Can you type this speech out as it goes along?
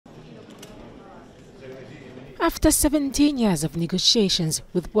After 17 years of negotiations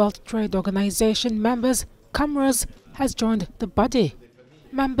with World Trade Organization members, Comoros has joined the body.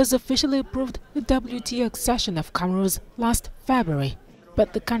 Members officially approved the WTO accession of Comoros last February,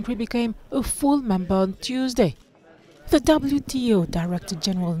 but the country became a full member on Tuesday. The WTO Director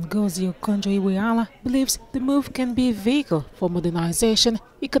General Ngozi Okonjo-Iweala believes the move can be a vehicle for modernization,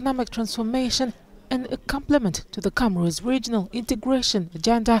 economic transformation, and a complement to the Comoros regional integration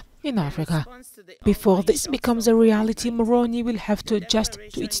agenda in Africa. Before this becomes a reality, Moroni will have to adjust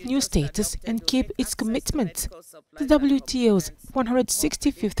to its new status and keep its commitments. The WTO's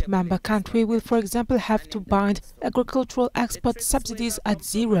 165th member country will, for example, have to bind agricultural export subsidies at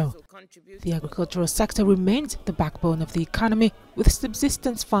zero. The agricultural sector remains the backbone of the economy, with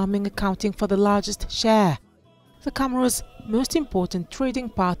subsistence farming accounting for the largest share. The Comoros' most important trading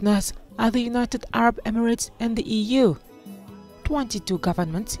partners are the United Arab Emirates and the EU. 22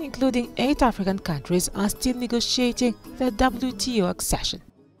 governments, including 8 African countries, are still negotiating their WTO accession.